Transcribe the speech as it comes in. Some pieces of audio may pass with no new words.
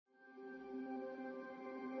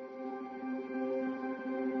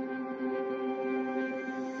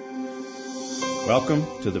Welcome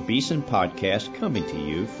to the Beeson Podcast, coming to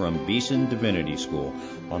you from Beeson Divinity School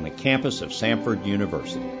on the campus of Samford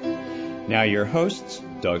University. Now your hosts,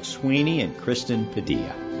 Doug Sweeney and Kristen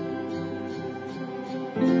Padilla.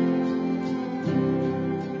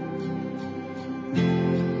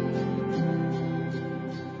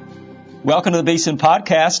 Welcome to the Beeson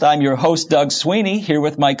Podcast. I'm your host, Doug Sweeney, here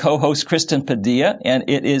with my co-host, Kristen Padilla, and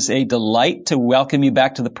it is a delight to welcome you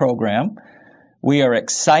back to the program. We are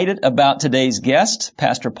excited about today's guest,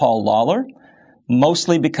 Pastor Paul Lawler,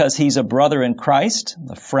 mostly because he's a brother in Christ,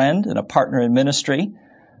 a friend, and a partner in ministry,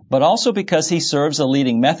 but also because he serves a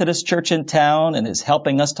leading Methodist church in town and is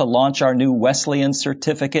helping us to launch our new Wesleyan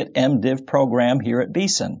Certificate MDiv program here at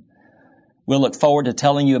Beeson. We'll look forward to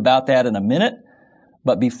telling you about that in a minute,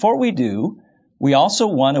 but before we do, we also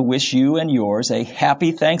want to wish you and yours a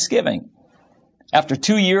happy Thanksgiving. After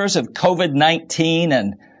 2 years of COVID-19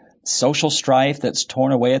 and social strife that's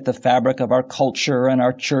torn away at the fabric of our culture and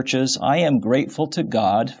our churches, I am grateful to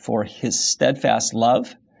God for His steadfast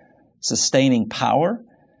love, sustaining power,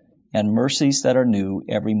 and mercies that are new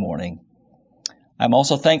every morning. I'm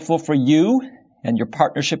also thankful for you and your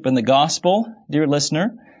partnership in the gospel, dear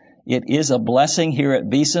listener. It is a blessing here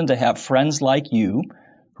at Beeson to have friends like you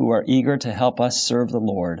who are eager to help us serve the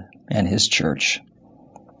Lord and His church.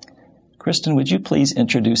 Kristen, would you please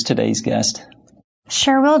introduce today's guest?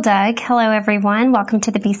 Sure will, Doug. Hello, everyone. Welcome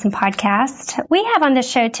to the Beeson Podcast. We have on the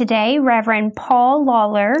show today Reverend Paul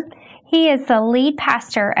Lawler. He is the lead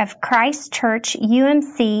pastor of Christ Church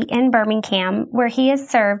UMC in Birmingham, where he has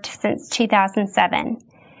served since 2007.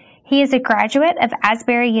 He is a graduate of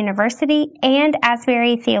Asbury University and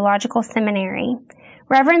Asbury Theological Seminary.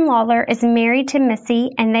 Reverend Lawler is married to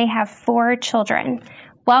Missy, and they have 4 children.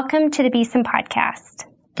 Welcome to the Beeson Podcast.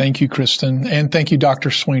 Thank you, Kristen, and thank you, Dr.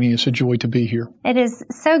 Sweeney. It's a joy to be here. It is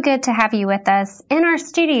so good to have you with us in our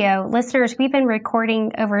studio. Listeners, we've been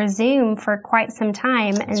recording over Zoom for quite some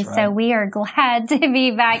time, So we are glad to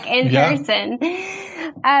be back in person.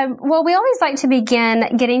 Well, we always like to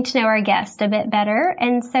begin getting to know our guest a bit better,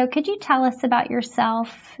 and so could you tell us about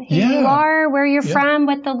yourself, who you are, where you're from,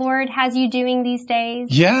 what the Lord has you doing these days?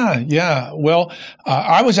 Well,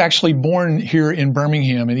 I was actually born here in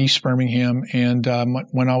Birmingham, in East Birmingham, and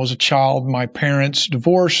when I was a child, my parents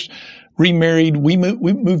divorced, remarried. We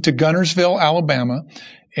moved to Guntersville, Alabama,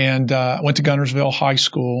 and went to Guntersville High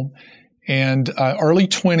School. And early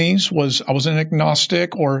 20s I was an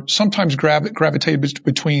agnostic, or sometimes gravitated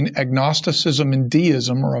between agnosticism and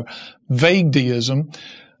deism, or a vague deism.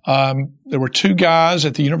 There were 2 guys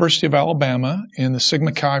at the University of Alabama in the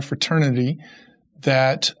Sigma Chi fraternity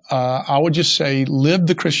that I would just say lived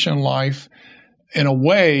the Christian life in a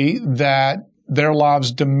way that their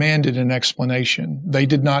lives demanded an explanation. They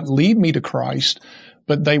did not lead me to Christ,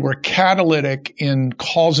 but they were catalytic in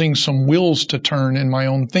causing some wheels to turn in my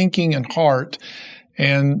own thinking and heart.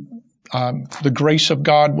 And the grace of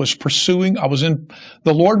God was the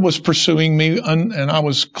Lord was pursuing me, and I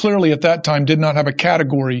was clearly at that time did not have a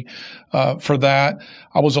category for that.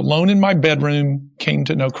 I was alone in my bedroom, came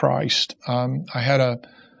to know Christ. I had a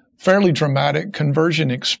fairly dramatic conversion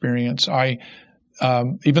experience.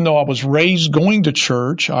 Even though I was raised going to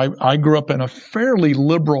church, I grew up in a fairly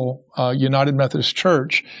liberal United Methodist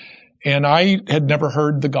church, and I had never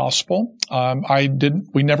heard the gospel.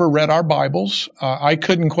 We never read our Bibles. I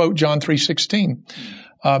couldn't quote John 3:16.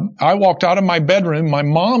 I walked out of my bedroom. My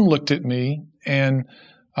mom looked at me, and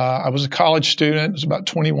I was a college student. I was about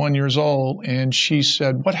 21 years old, and she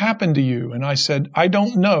said, "What happened to you?" And I said, "I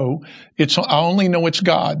don't know. I only know it's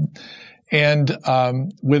God." And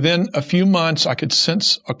within a few months, I could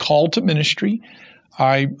sense a call to ministry.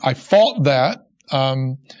 I fought that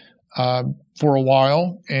for a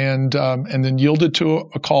while, and then yielded to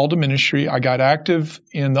a call to ministry. I got active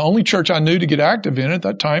in the only church I knew to get active in at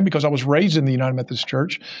that time, because I was raised in the United Methodist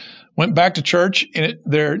Church. Went back to church, and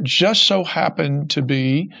there just so happened to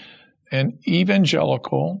be an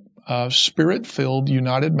evangelical, Spirit-filled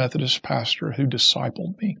United Methodist pastor who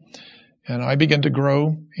discipled me. And I began to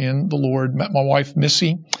grow in the Lord, met my wife,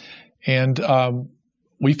 Missy, and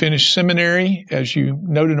we finished seminary, as you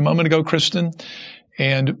noted a moment ago, Kristen,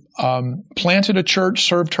 and planted a church,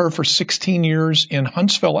 served her for 16 years in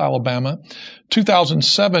Huntsville, Alabama.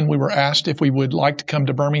 2007, we were asked if we would like to come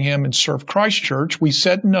to Birmingham and serve Christ Church. We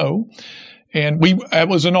said no, and it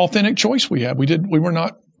was an authentic choice we had. We were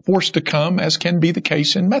not forced to come, as can be the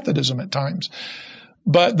case in Methodism at times.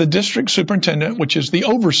 But the district superintendent, which is the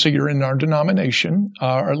overseer in our denomination,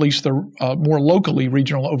 or at least the more locally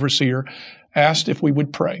regional overseer, asked if we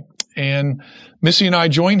would pray. And Missy and I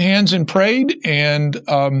joined hands and prayed, and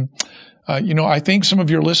I think some of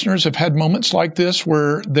your listeners have had moments like this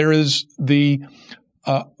where there is the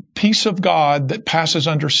peace of God that passes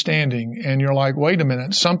understanding, and you're like, wait a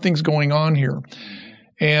minute, something's going on here.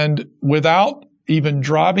 And without even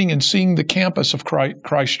driving and seeing the campus of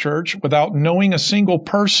Christ Church, without knowing a single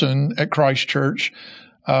person at Christ Church,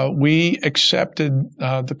 we accepted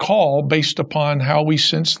the call based upon how we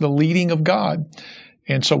sensed the leading of God.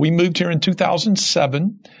 And so we moved here in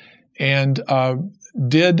 2007 and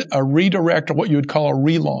did a redirect, or what you would call a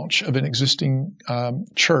relaunch of an existing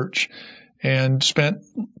church, and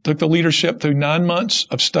took the leadership through 9 months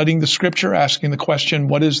of studying the Scripture, asking the question,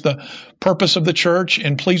 what is the purpose of the church?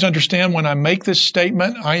 And please understand, when I make this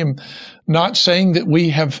statement, I am not saying that we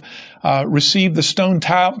have received the stone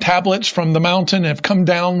tablets from the mountain and have come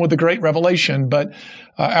down with a great revelation, but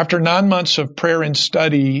after 9 months of prayer and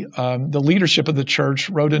study, the leadership of the church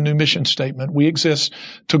wrote a new mission statement. We exist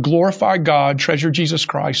to glorify God, treasure Jesus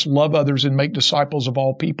Christ, love others, and make disciples of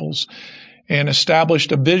all peoples, and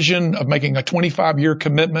established a vision of making a 25-year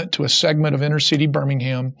commitment to a segment of inner city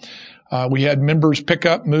Birmingham. We had members pick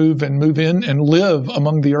up, move in, and live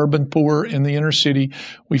among the urban poor in the inner city.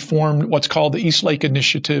 We formed what's called the East Lake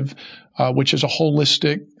Initiative, which is a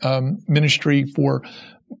holistic ministry for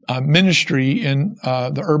ministry in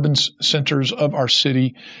the urban centers of our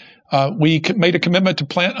city. We made a commitment to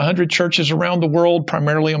plant 100 churches around the world,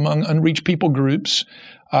 primarily among unreached people groups.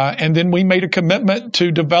 And then we made a commitment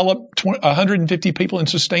to develop 150 people in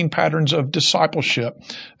sustained patterns of discipleship.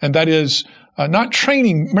 And that is not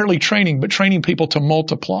merely training, but training people to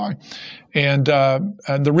multiply. And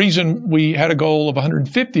the reason we had a goal of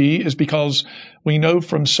 150 is because we know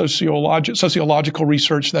from sociological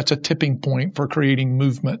research that's a tipping point for creating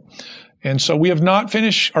movement. And so we have not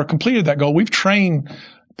finished or completed that goal. We've trained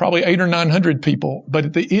probably 800 or 900 people,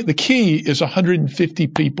 but the key is 150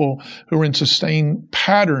 people who are in sustained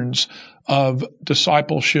patterns of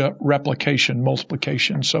discipleship, replication,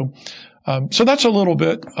 multiplication. So that's a little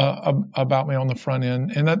bit about me on the front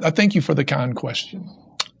end, and I thank you for the kind question.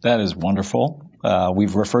 That is wonderful.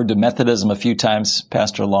 We've referred to Methodism a few times,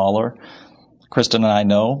 Pastor Lawler. Kristen and I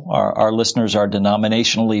know our listeners are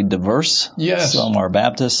denominationally diverse. Yes. Some are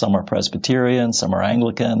Baptist, some are Presbyterian, some are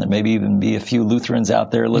Anglican. There may even be a few Lutherans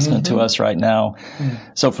out there listening to us right now.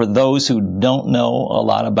 So for those who don't know a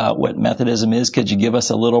lot about what Methodism is, could you give us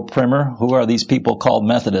a little primer? Who are these people called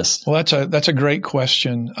Methodists? Well, that's a great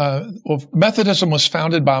question. Methodism was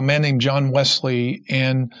founded by a man named John Wesley,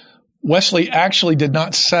 and Wesley actually did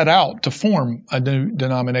not set out to form a new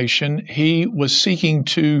denomination. He was seeking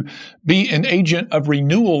to be an agent of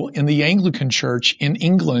renewal in the Anglican Church in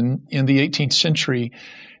England in the 18th century.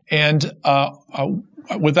 And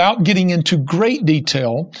without getting into great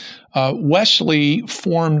detail, Wesley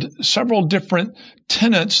formed several different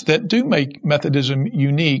tenets that do make Methodism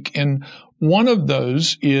unique. And one of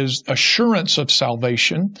those is assurance of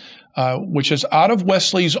salvation, which is out of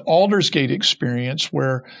Wesley's Aldersgate experience,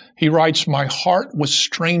 where he writes, "My heart was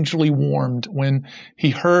strangely warmed when he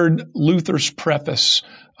heard Luther's preface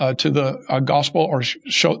to the gospel, or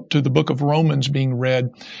to the book of Romans being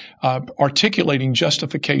read, articulating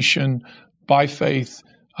justification by faith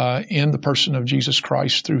in the person of Jesus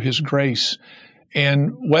Christ through his grace."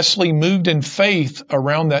 And Wesley moved in faith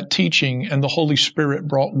around that teaching, and the Holy Spirit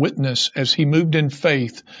brought witness as he moved in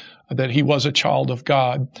faith that he was a child of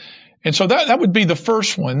God. And so that would be the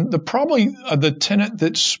first one. Probably the tenet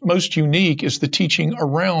that's most unique is the teaching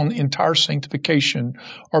around entire sanctification,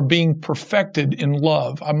 or being perfected in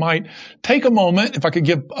love. I might take a moment, if I could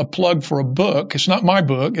give a plug for a book. It's not my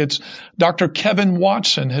book. It's Dr. Kevin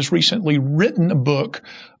Watson has recently written a book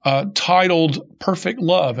titled Perfect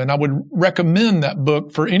Love. And I would recommend that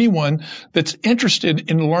book for anyone that's interested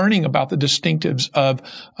in learning about the distinctives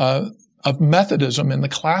of Methodism in the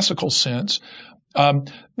classical sense.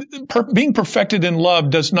 Being perfected in love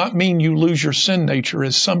does not mean you lose your sin nature,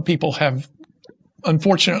 as some people have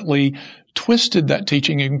unfortunately twisted that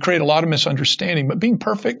teaching and create a lot of misunderstanding. But being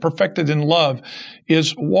perfected in love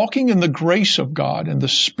is walking in the grace of God and the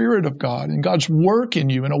Spirit of God and God's work in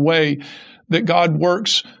you in a way that God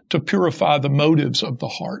works to purify the motives of the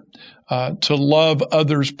heart, to love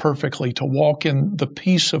others perfectly, to walk in the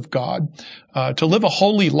peace of God, to live a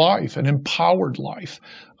holy life, an empowered life,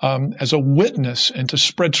 as a witness, and to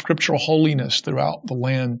spread scriptural holiness throughout the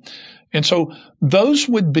land. And so those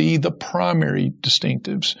would be the primary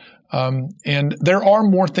distinctives. And there are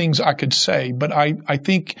more things I could say, but I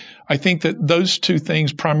think that those two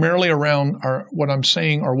things primarily around what I'm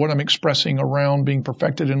saying, or what I'm expressing around being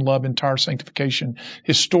perfected in love, entire sanctification.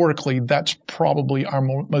 Historically, that's probably our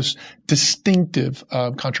most distinctive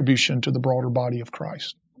contribution to the broader body of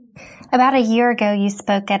Christ. About a year ago, you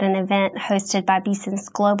spoke at an event hosted by Beeson's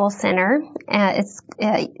Global Center.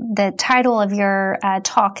 The title of your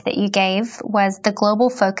talk that you gave was The Global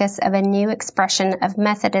Focus of a New Expression of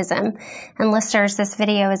Methodism. And listeners, this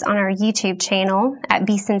video is on our YouTube channel at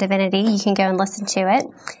Beeson Divinity. You can go and listen to it.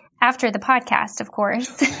 After the podcast, of course.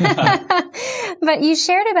 But you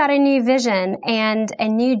shared about a new vision and a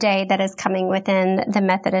new day that is coming within the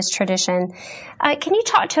Methodist tradition. Can you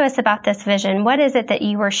talk to us about this vision? What is it that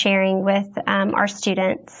you were sharing with our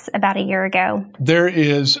students about a year ago? There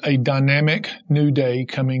is a dynamic new day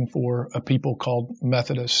coming for a people called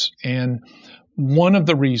Methodists. And one of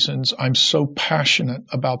the reasons I'm so passionate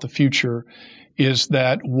about the future is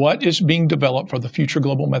that what is being developed for the future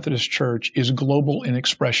Global Methodist Church is global in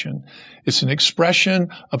expression. It's an expression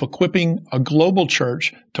of equipping a global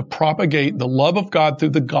church to propagate the love of God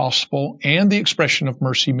through the gospel and the expression of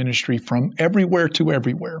mercy ministry from everywhere to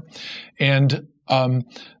everywhere. And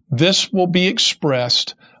this will be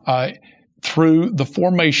expressed through the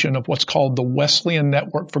formation of what's called the Wesleyan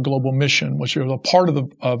Network for Global Mission, which is a part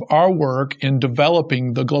of our work in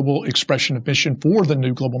developing the global expression of mission for the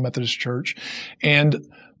new Global Methodist Church. And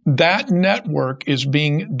that network is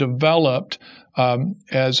being developed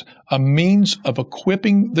as a means of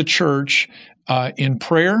equipping the church in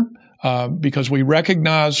prayer, because we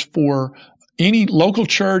recognize for any local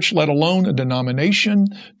church, let alone a denomination,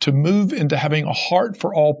 to move into having a heart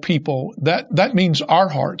for all people, that means our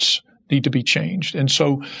hearts need to be changed. And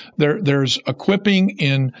so there's equipping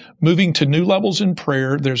in moving to new levels in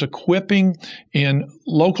prayer. There's equipping in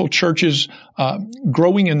local churches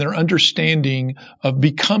growing in their understanding of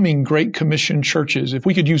becoming Great Commission churches. If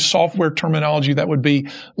we could use software terminology, that would be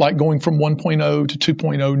like going from 1.0 to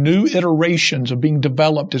 2.0, new iterations of being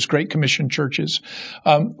developed as Great Commission churches.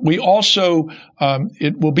 We also,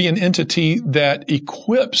 it will be an entity that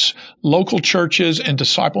equips local churches and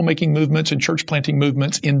disciple-making movements and church planting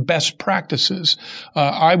movements in best practices.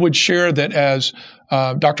 I would share that as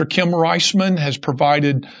Dr. Kim Reisman has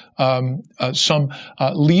provided some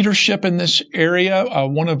leadership in this area,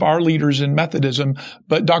 one of our leaders in Methodism,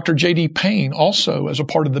 but Dr. J.D. Payne also, as a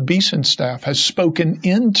part of the Beeson staff, has spoken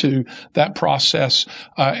into that process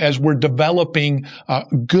as we're developing a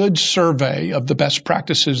good survey of the best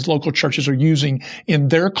practices local churches are using in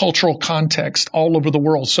their cultural context all over the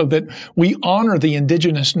world, so that we honor the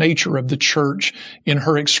indigenous nature of the church in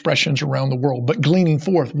her expressions around the world, but gleaning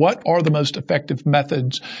forth what are the most effective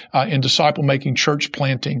methods in disciple-making church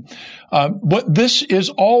planting. But this is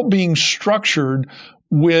all being structured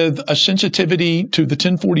with a sensitivity to the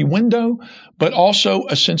 1040 window, but also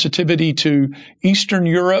a sensitivity to Eastern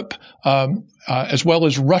Europe, as well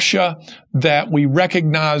as Russia, that we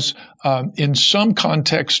recognize in some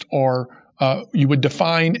context are you would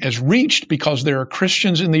define as reached because there are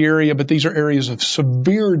Christians in the area, but these are areas of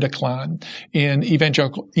severe decline in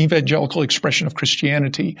evangelical expression of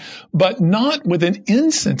Christianity, but not with an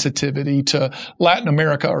insensitivity to Latin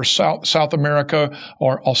America or South America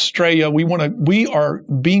or Australia. We are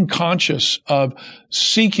being conscious of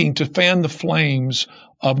seeking to fan the flames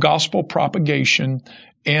of gospel propagation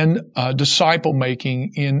and disciple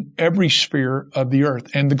making in every sphere of the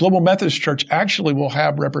earth. And the Global Methodist Church actually will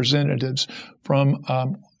have representatives from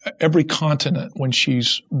every continent when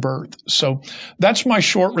she's birthed. So that's my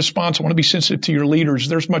short response. I want to be sensitive to your leaders.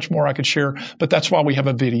 There's much more I could share, but that's why we have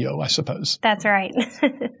a video, I suppose. That's right.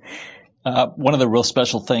 One of the real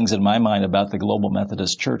special things in my mind about the Global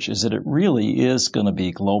Methodist Church is that it really is going to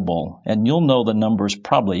be global. And you'll know the numbers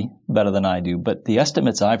probably better than I do, but the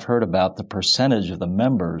estimates I've heard about the percentage of the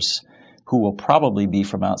members who will probably be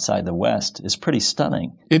from outside the West is pretty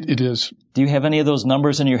stunning. It is. Do you have any of those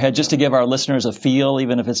numbers in your head just to give our listeners a feel,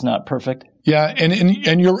 even if it's not perfect? Yeah,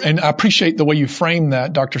 and I appreciate the way you frame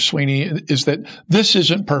that, Dr. Sweeney, is that this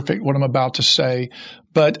isn't perfect, what I'm about to say.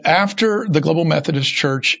 But after the Global Methodist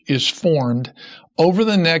Church is formed, over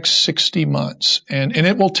the next 60 months, and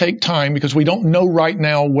it will take time because we don't know right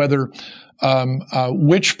now whether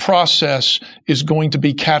which process is going to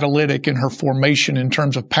be catalytic in her formation in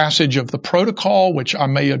terms of passage of the protocol, which I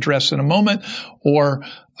may address in a moment, or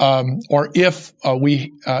if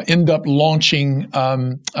we end up launching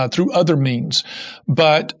through other means.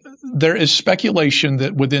 But there is speculation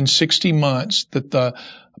that within 60 months that the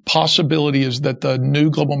possibility is that the new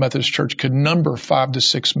Global Methodist Church could number 5 to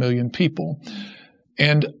 6 million people.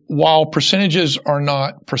 And while percentages are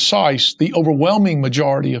not precise, the overwhelming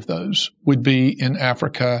majority of those would be in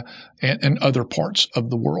Africa and other parts of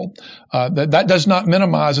the world. That does not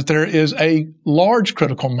minimize that there is a large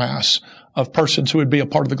critical mass of persons who would be a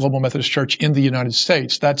part of the Global Methodist Church in the United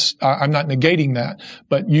States. I'm not negating that,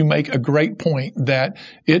 but you make a great point that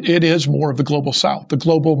it is more of the Global South, the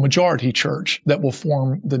global majority church that will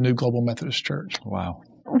form the new Global Methodist Church. Wow.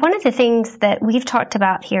 One of the things that we've talked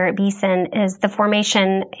about here at Beeson is the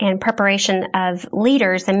formation and preparation of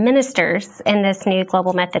leaders and ministers in this new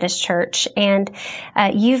Global Methodist Church. And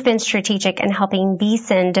you've been strategic in helping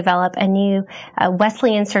Beeson develop a new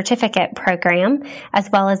Wesleyan certificate program as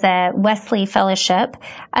well as a Wesley Fellowship.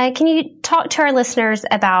 Can you talk to our listeners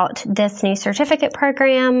about this new certificate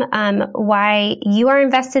program, why you are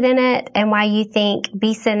invested in it, and why you think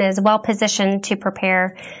Beeson is well positioned to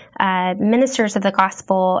prepare ministers of the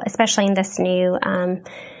gospel, especially in this new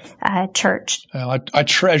church? I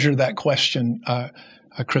treasure that question,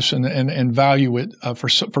 Kristen, and value it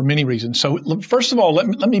for many reasons. So first of all,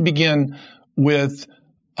 let me begin with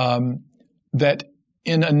that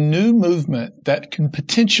in a new movement that can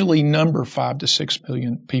potentially number 5 to 6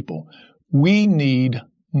 million people, we need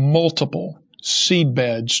multiple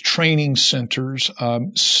seedbeds, training centers,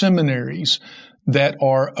 seminaries that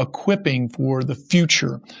are equipping for the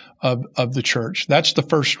future of the church. That's the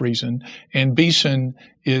first reason. And Beeson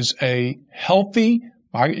is a healthy,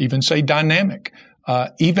 I even say dynamic,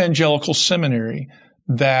 evangelical seminary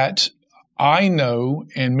that I know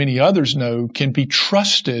and many others know can be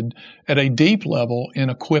trusted at a deep level in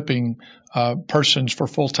equipping persons for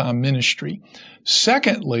full-time ministry.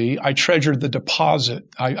 Secondly, I treasure the deposit.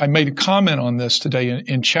 I made a comment on this today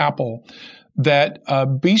in chapel that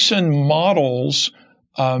Beeson models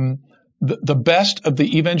the best of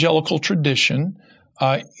the evangelical tradition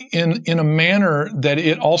in a manner that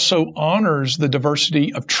it also honors the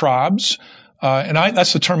diversity of tribes.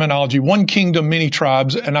 That's the terminology, one kingdom, many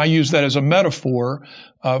tribes, and I use that as a metaphor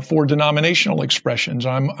for denominational expressions.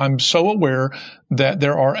 I'm so aware that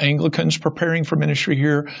there are Anglicans preparing for ministry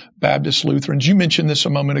here, Baptists, Lutherans. You mentioned this a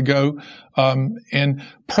moment ago, and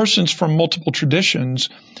persons from multiple traditions.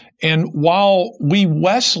 And while we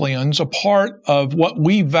Wesleyans, a part of what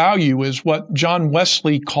we value is what John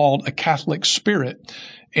Wesley called a Catholic spirit,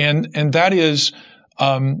 and that is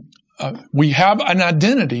we have an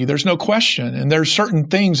identity. There's no question. And there's certain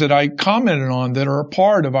things that I commented on that are a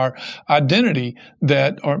part of our identity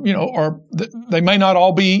that they may not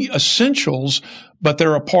all be essentials, but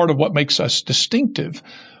they're a part of what makes us distinctive.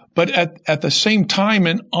 But at the same time,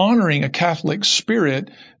 in honoring a Catholic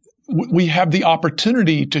spirit, we have the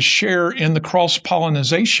opportunity to share in the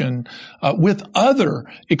cross-pollination with other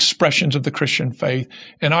expressions of the Christian faith.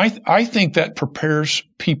 And I think that prepares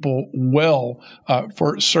people well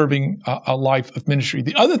for serving a life of ministry.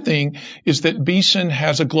 The other thing is that Beeson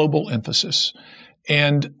has a global emphasis.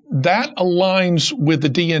 And that aligns with the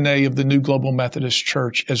DNA of the new Global Methodist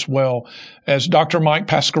Church as well. As Dr. Mike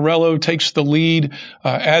Pasquarello takes the lead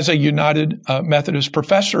as a United Methodist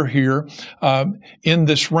professor here in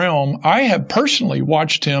this realm, I have personally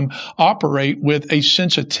watched him operate with a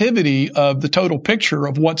sensitivity of the total picture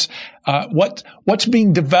of what's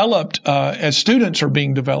being developed as students are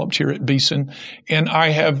being developed here at Beeson. And I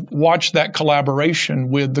have watched that collaboration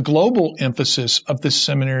with the global emphasis of this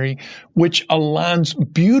seminary, which aligns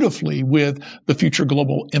beautifully with the future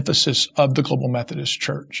global emphasis of the Global Methodist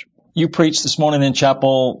Church. You preached this morning in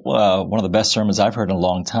chapel one of the best sermons I've heard in a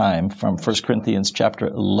long time from 1 Corinthians chapter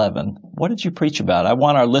 11. What did you preach about? I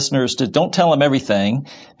want our listeners to, don't tell them everything,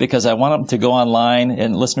 because I want them to go online.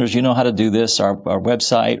 And listeners, you know how to do this, our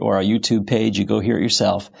website or our YouTube page. You go hear it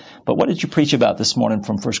yourself. But what did you preach about this morning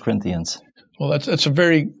from 1 Corinthians? Well, that's a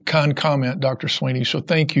very kind comment, Dr. Sweeney, so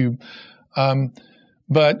thank you.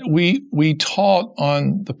 But we taught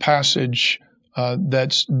on the passage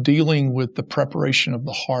that's dealing with the preparation of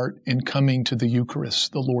the heart in coming to the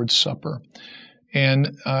Eucharist, the Lord's Supper.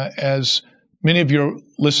 And as many of your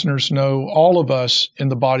listeners know, all of us in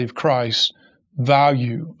the body of Christ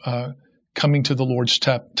value coming to the Lord's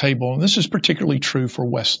table. And this is particularly true for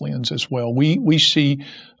Wesleyans as well. We see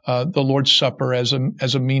the Lord's Supper as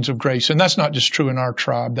a means of grace. And that's not just true in our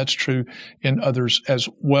tribe. That's true in others as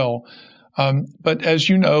well. But as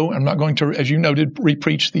you know, I'm not going to, as you noted,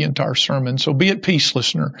 re-preach the entire sermon, so be at peace,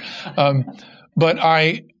 listener. But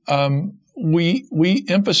we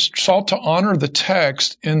sought to honor the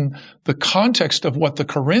text in the context of what the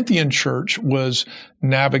Corinthian church was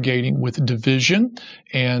navigating with division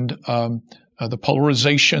and the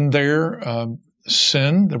polarization there,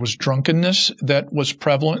 sin. There was drunkenness that was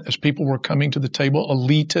prevalent as people were coming to the table,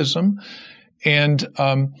 elitism, and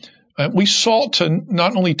we sought to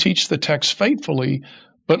not only teach the text faithfully,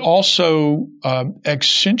 but also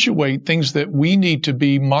accentuate things that we need to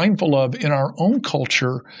be mindful of in our own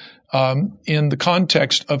culture, in the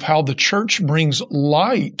context of how the church brings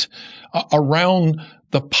light around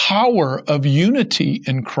the power of unity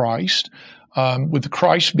in Christ, with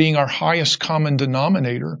Christ being our highest common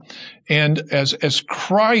denominator. And as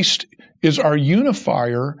Christ is our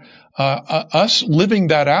unifier, us living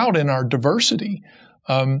that out in our diversity,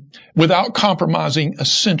 without compromising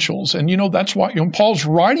essentials. And that's why Paul's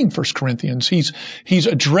writing 1 Corinthians. He's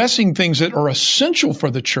addressing things that are essential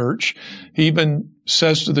for the church. He even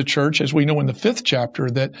says to the church, as we know in the 5th chapter,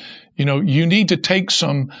 that you need to take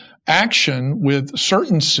some action with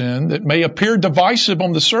certain sin that may appear divisive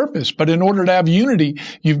on the surface, but in order to have unity,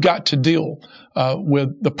 you've got to deal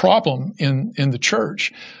with the problem in the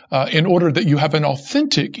church, in order that you have an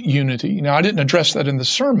authentic unity. Now, I didn't address that in the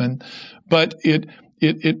sermon, but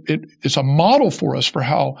it's a model for us for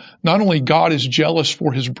how not only God is jealous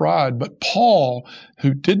for his bride, but Paul,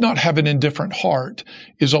 who did not have an indifferent heart,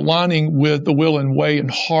 is aligning with the will and way and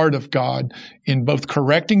heart of God in both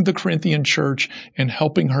correcting the Corinthian church and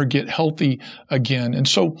helping her get healthy again. And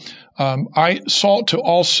so I sought to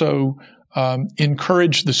also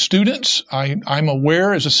encourage the students. I'm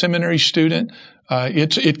aware as a seminary student,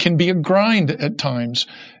 it can be a grind at times.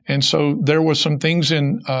 And so there were some things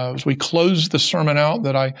as we closed the sermon out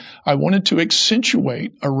that I wanted to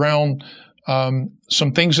accentuate around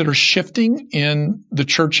some things that are shifting in the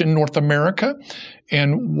church in North America,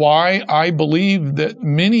 and why I believe that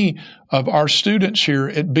many of our students here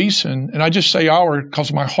at Beeson, and I just say our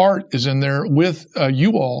because my heart is in there with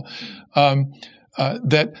you all,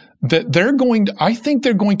 that I think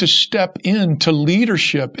they're going to step into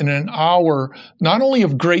leadership in an hour not only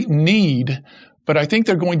of great need, but I think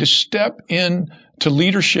they're going to step in to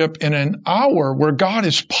leadership in an hour where God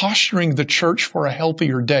is posturing the church for a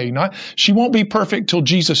healthier day. She won't be perfect till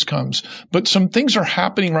Jesus comes, but some things are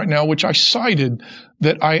happening right now, which I cited,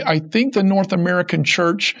 that I think the North American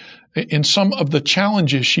church, in some of the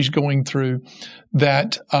challenges she's going through,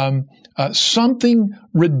 that something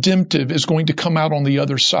redemptive is going to come out on the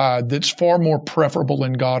other side that's far more preferable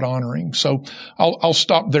and God honoring. So I'll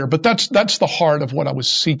stop there, but that's the heart of what I was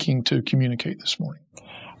seeking to communicate this morning.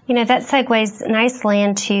 That segues nicely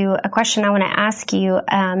into a question I want to ask you,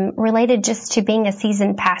 related just to being a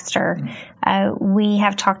seasoned pastor. We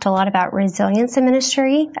have talked a lot about resilience in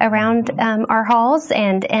ministry around our halls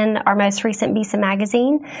and in our most recent Beeson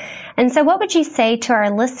magazine. And so what would you say to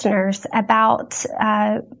our listeners about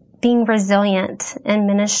being resilient in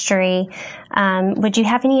ministry? Would you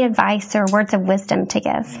have any advice or words of wisdom to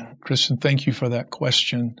give? Kristen, thank you for that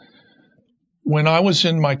question. When I was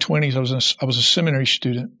in my 20s, I was a seminary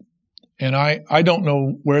student, and I don't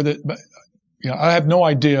know I have no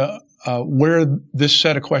idea where this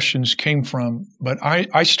set of questions came from, but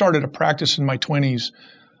I started a practice in my 20s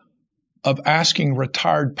of asking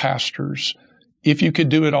retired pastors, if you could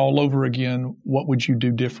do it all over again, what would you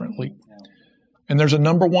do differently? And there's a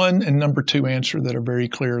number 1 and number 2 answer that are very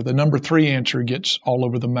clear. The number 3 answer gets all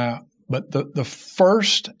over the map, but the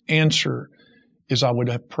first answer is I would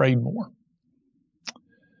have prayed more.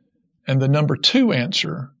 And the number 2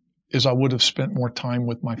 answer is I would have spent more time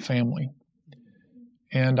with my family.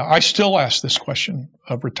 And I still ask this question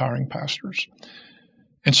of retiring pastors.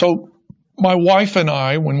 And so my wife and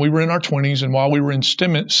I, when we were in our 20s and while we were in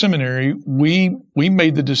seminary, we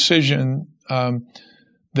made the decision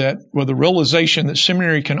the realization that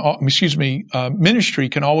ministry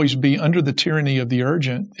can always be under the tyranny of the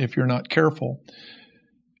urgent if you're not careful.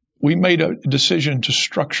 We made a decision to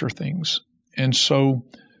structure things. And so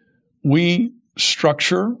we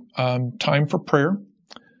structure time for prayer.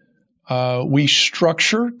 We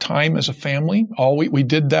structure time as a family. We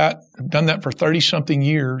did that, done that for 30-something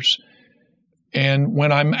years. And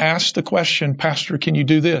when I'm asked the question, Pastor, can you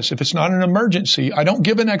do this? If it's not an emergency, I don't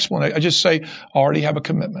give an explanation. I just say, I already have a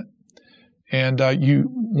commitment. And you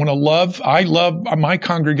want to love. I love my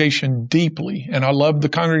congregation deeply, and I love the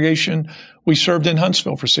congregation we served in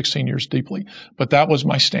Huntsville for 16 years deeply. But that was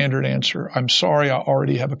my standard answer. I'm sorry, I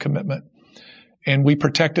already have a commitment. And we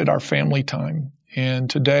protected our family time. And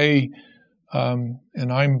today, and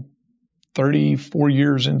I'm 34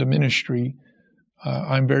 years into ministry,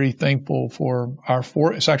 I'm very thankful for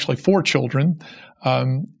it's actually 4 children,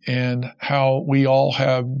 and how we all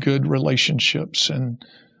have good relationships, and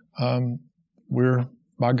we're,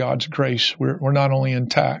 by God's grace, we're not only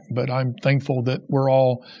intact, but I'm thankful that we're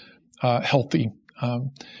all healthy.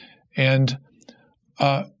 And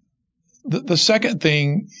the second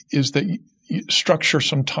thing is that you structure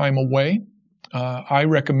some time away. I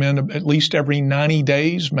recommend at least every 90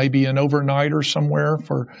 days, maybe an overnighter somewhere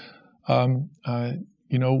for,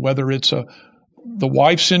 whether it's the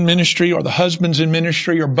wife's in ministry or the husband's in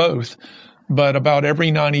ministry or both, but about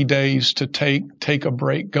every 90 days to take a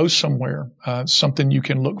break, go somewhere, something you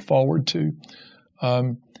can look forward to,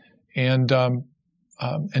 and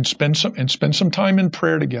spend some time in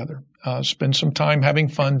prayer together, spend some time having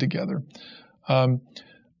fun together.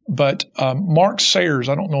 But Mark Sayers,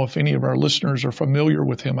 I don't know if any of our listeners are familiar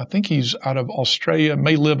with him. I think he's out of Australia,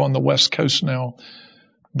 may live on the West Coast now.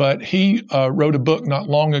 But he wrote a book not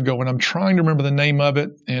long ago, and I'm trying to remember the name of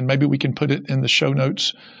it, and maybe we can put it in the show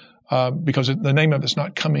notes because the name of it's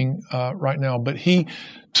not coming right now. But he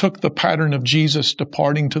took the pattern of Jesus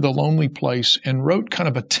departing to the lonely place and wrote kind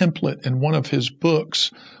of a template in one of his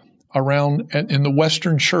books around in the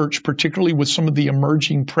Western church, particularly with some of the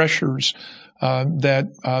emerging pressures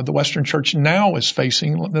that the Western church now is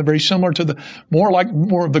facing. They're very similar to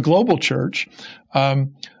more of the global church.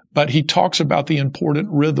 But he talks about the important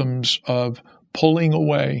rhythms of pulling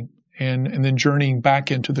away and then journeying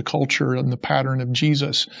back into the culture and the pattern of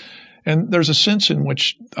Jesus. And there's a sense in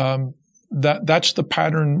which that's the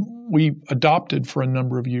pattern we adopted for a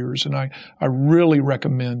number of years. And I really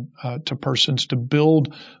recommend to persons to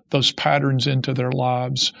build those patterns into their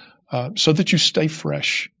lives so that you stay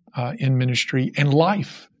fresh in ministry and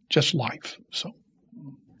life, just life. So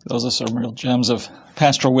those are some real gems of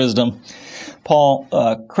pastoral wisdom. Paul,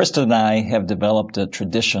 Krista and I have developed a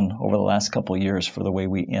tradition over the last couple of years for the way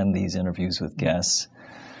we end these interviews with guests.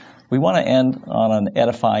 We want to end on an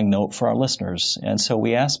edifying note for our listeners. And so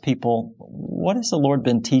we ask people, what has the Lord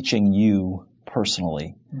been teaching you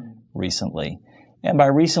personally recently? And by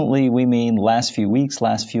recently, we mean last few weeks,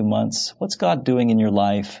 last few months. What's God doing in your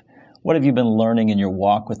life? What have you been learning in your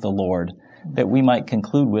walk with the Lord that we might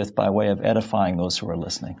conclude with by way of edifying those who are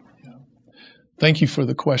listening? Thank you for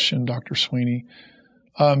the question, Dr. Sweeney.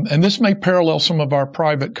 And this may parallel some of our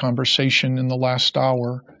private conversation in the last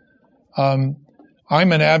hour.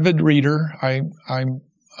 I'm an avid reader. I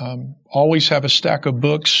always have a stack of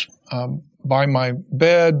books by my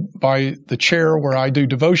bed, by the chair where I do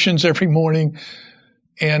devotions every morning.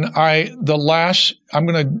 And I'm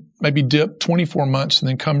going to maybe dip 24 months and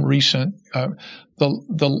then come recent.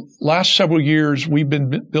 The last several years, we've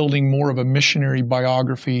been building more of a missionary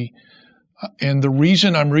biography. And the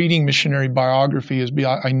reason I'm reading missionary biography is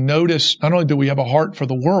because I notice not only do we have a heart for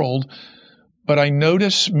the world, but I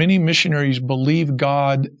notice many missionaries believe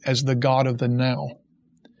God as the God of the now.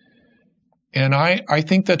 And I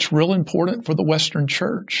think that's real important for the Western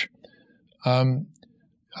church. I'm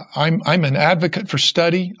an advocate for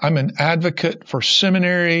study. I'm an advocate for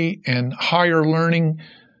seminary and higher learning.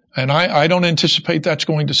 And I don't anticipate that's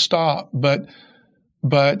going to stop, but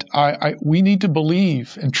we need to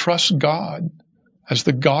believe and trust God as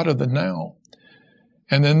the God of the now.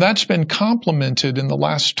 And then that's been complemented in the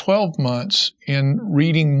last 12 months in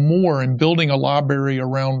reading more and building a library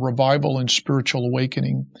around revival and spiritual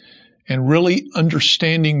awakening and really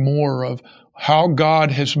understanding more of how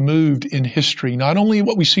God has moved in history, not only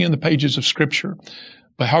what we see in the pages of Scripture,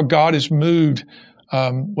 but how God has moved,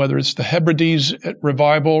 whether it's the Hebrides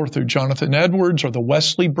revival or through Jonathan Edwards or the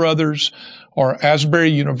Wesley brothers or Asbury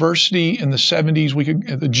University in the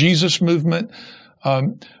 70s, the Jesus movement,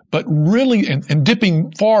 but really, and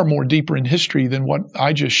dipping far more deeper in history than what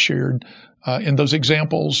I just shared in those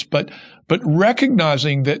examples, but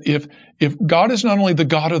recognizing that if God is not only the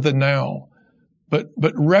God of the now, but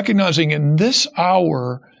recognizing in this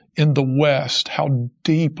hour in the West how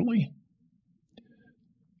deeply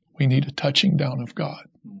we need a touching down of God.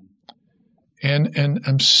 And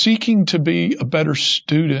I'm seeking to be a better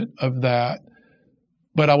student of that,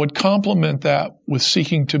 but I would complement that with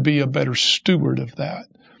seeking to be a better steward of that.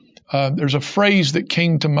 There's a phrase that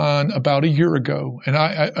came to mind about a year ago, and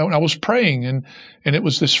I was praying, and it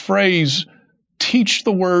was this phrase, teach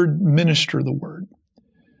the word, minister the word.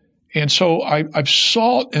 And so I've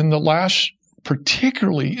sought in the last,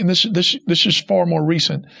 particularly, and this is far more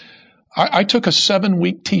recent, I took a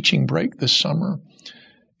 7-week teaching break this summer.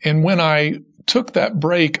 And when I took that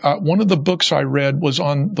break, one of the books I read was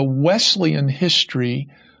on the Wesleyan history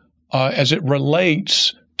as it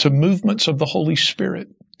relates to movements of the Holy Spirit.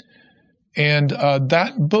 And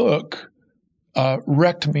that book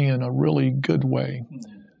wrecked me in a really good way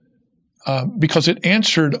because it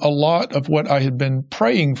answered a lot of what I had been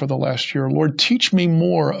praying for the last year. Lord, teach me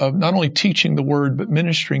more of not only teaching the word, but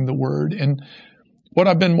ministering the word. And what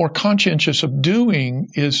I've been more conscientious of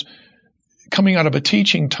doing is coming out of a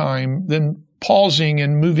teaching time, then pausing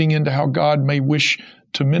and moving into how God may wish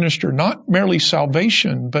to minister, not merely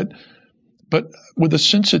salvation, but but with a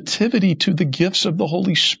sensitivity to the gifts of the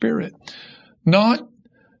Holy Spirit. Not,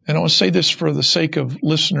 and I want to say this for the sake of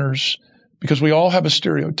listeners, because we all have a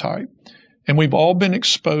stereotype, and we've all been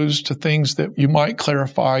exposed to things that you might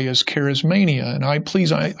clarify as charismania. And I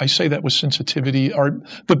say that with sensitivity, or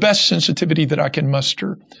the best sensitivity that I can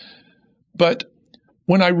muster. But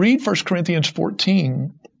when I read 1 Corinthians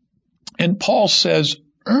 14, and Paul says,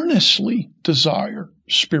 earnestly desire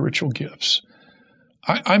spiritual gifts,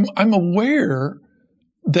 I'm aware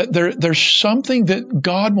that there's something that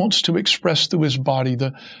God wants to express through his body.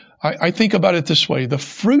 I think about it this way. The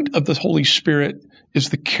fruit of the Holy Spirit is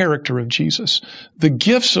the character of Jesus. The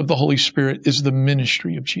gifts of the Holy Spirit is the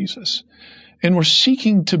ministry of Jesus. And we're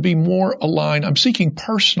seeking to be more aligned. I'm seeking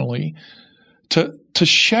personally to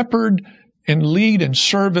shepherd and lead and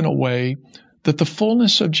serve in a way that the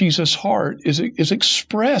fullness of Jesus' heart is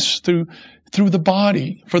expressed through the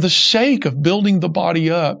body, for the sake of building the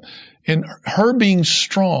body up and her being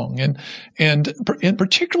strong, and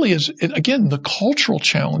particularly as, again, the cultural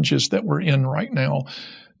challenges that we're in right now,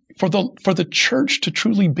 for the church to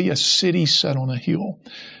truly be a city set on a hill.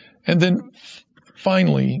 And then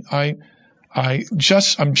finally, I'm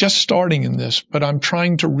just starting in this, but I'm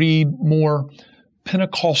trying to read more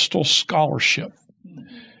Pentecostal scholarship.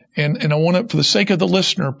 And I want to, for the sake of the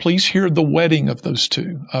listener, please hear the wedding of those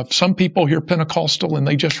two. Some people hear Pentecostal and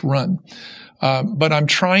they just run. But I'm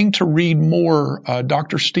trying to read more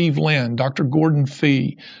Dr. Steve Lynn, Dr. Gordon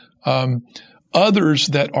Fee, others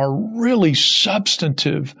that are really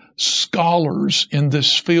substantive scholars in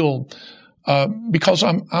this field, because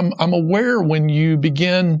I'm aware when you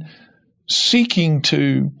begin seeking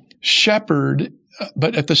to shepherd,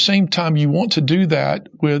 but at the same time you want to do that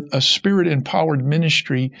with a spirit-empowered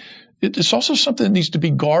ministry, it's also something that needs to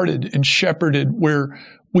be guarded and shepherded, where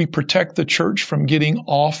we protect the church from getting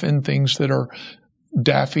off in things that are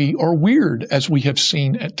daffy or weird, as we have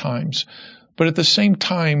seen at times. But at the same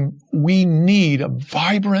time, we need a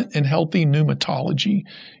vibrant and healthy pneumatology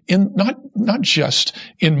in not just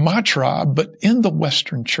in my tribe, but in the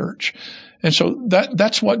Western church. And so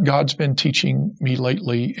that's what God's been teaching me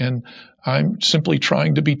lately. And I'm simply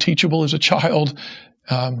trying to be teachable as a child,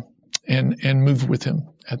 and move with him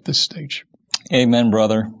at this stage. Amen,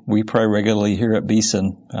 brother. We pray regularly here at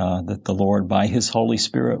Beeson that the Lord, by his Holy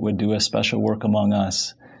Spirit, would do a special work among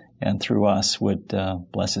us, and through us would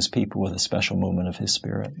bless his people with a special movement of his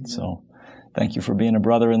Spirit. So thank you for being a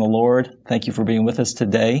brother in the Lord. Thank you for being with us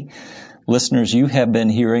today. Listeners, you have been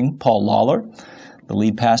hearing Paul Lawler, the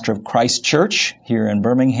lead pastor of Christ Church here in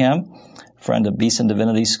Birmingham, friend of Beeson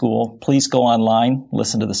Divinity School. Please go online,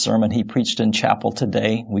 listen to the sermon he preached in chapel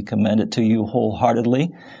today. We commend it to you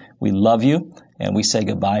wholeheartedly. We love you, and we say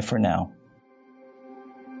goodbye for now.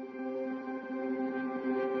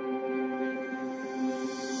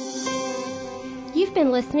 You've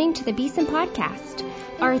been listening to the Beeson Podcast.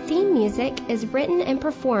 Our theme music is written and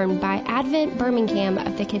performed by Advent Birmingham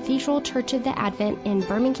of the Cathedral Church of the Advent in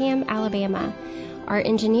Birmingham, Alabama. Our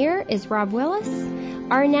engineer is Rob Willis.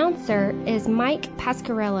 Our announcer is Mike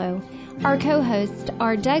Pasquarello. Our co-hosts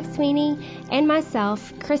are Doug Sweeney and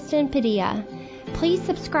myself, Kristen Padilla. Please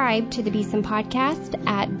subscribe to the Beeson Podcast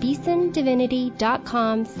at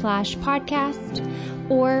beesondivinity.com/podcast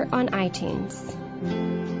or on iTunes.